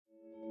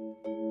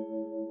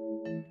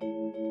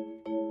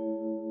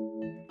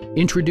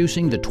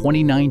Introducing the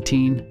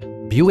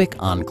 2019 Buick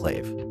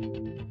Enclave.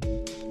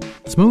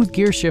 Smooth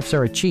gear shifts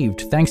are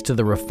achieved thanks to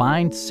the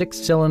refined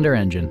 6-cylinder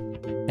engine,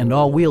 and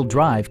all-wheel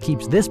drive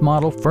keeps this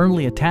model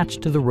firmly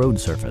attached to the road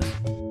surface.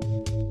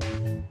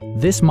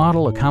 This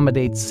model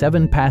accommodates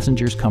 7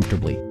 passengers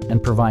comfortably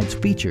and provides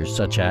features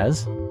such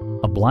as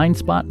a blind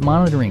spot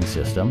monitoring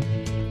system,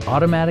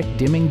 automatic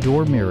dimming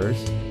door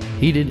mirrors,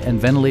 heated and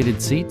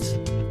ventilated seats,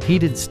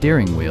 heated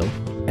steering wheel,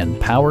 and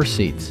power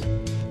seats.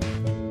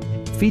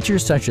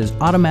 Features such as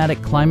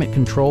automatic climate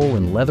control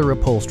and leather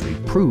upholstery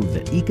prove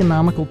that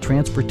economical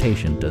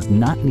transportation does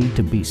not need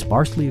to be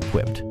sparsely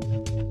equipped.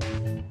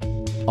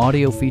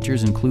 Audio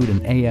features include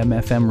an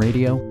AM/FM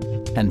radio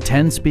and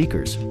 10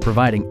 speakers,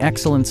 providing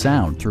excellent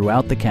sound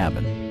throughout the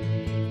cabin.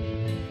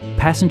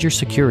 Passenger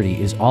security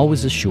is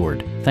always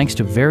assured thanks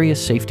to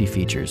various safety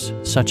features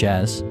such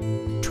as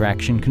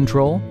traction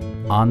control,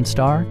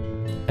 OnStar,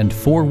 and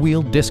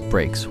 4-wheel disc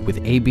brakes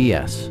with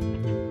ABS.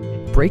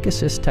 Brake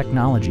Assist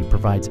technology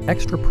provides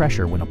extra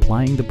pressure when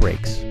applying the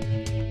brakes.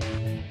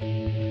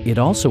 It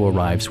also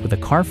arrives with a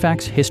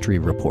Carfax history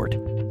report,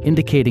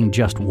 indicating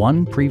just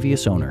 1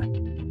 previous owner.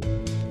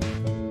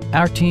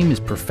 Our team is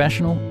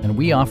professional and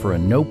we offer a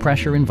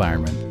no-pressure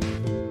environment.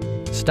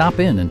 Stop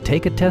in and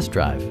take a test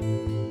drive.